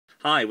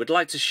Hi, would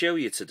like to show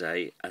you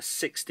today a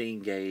 16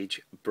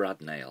 gauge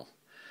brad nail.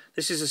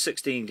 This is a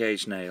 16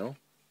 gauge nail.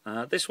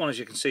 This one, as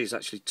you can see, is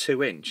actually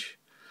 2-inch.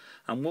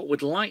 And what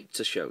we'd like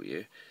to show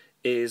you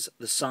is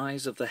the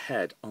size of the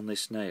head on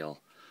this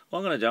nail. What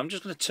I'm going to do, I'm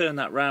just going to turn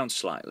that round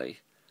slightly.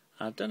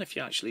 I don't know if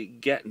you're actually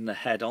getting the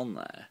head on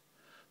there,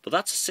 but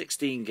that's a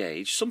 16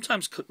 gauge,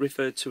 sometimes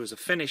referred to as a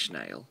finish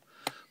nail.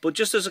 But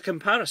just as a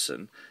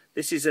comparison,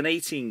 this is an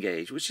 18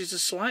 gauge, which is a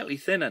slightly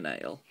thinner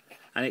nail,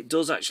 and it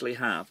does actually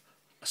have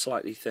a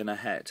slightly thinner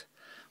head.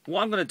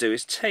 What I'm going to do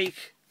is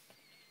take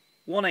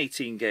one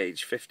 18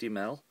 gauge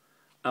 50mm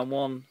and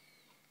one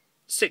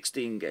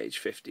 16 gauge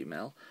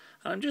 50mm,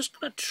 and I'm just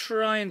going to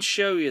try and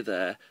show you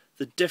there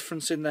the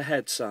difference in the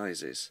head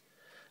sizes.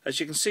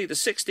 As you can see, the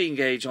 16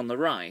 gauge on the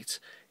right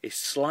is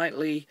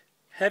slightly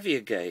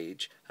heavier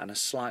gauge and a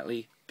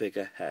slightly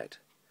bigger head.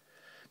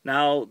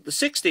 Now the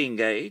 16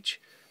 gauge,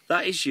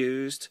 that is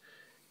used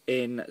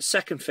in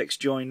second fix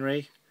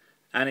joinery,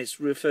 and it's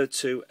referred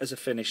to as a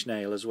finish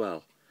nail as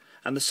well.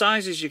 And the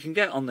sizes you can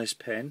get on this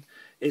pin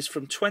is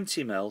from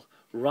 20mm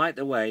right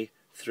the way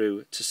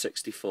through to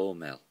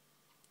 64mm.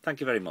 Thank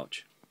you very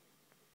much.